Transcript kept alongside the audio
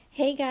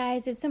Hey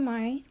guys, it's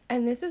Amari.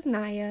 And this is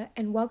Naya,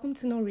 and welcome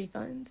to No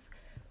Refunds.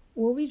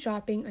 We'll be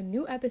dropping a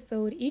new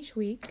episode each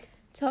week,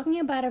 Talking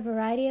about a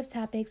variety of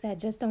topics that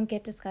just don't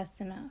get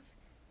discussed enough.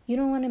 You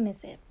don't want to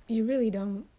miss it. You really don't.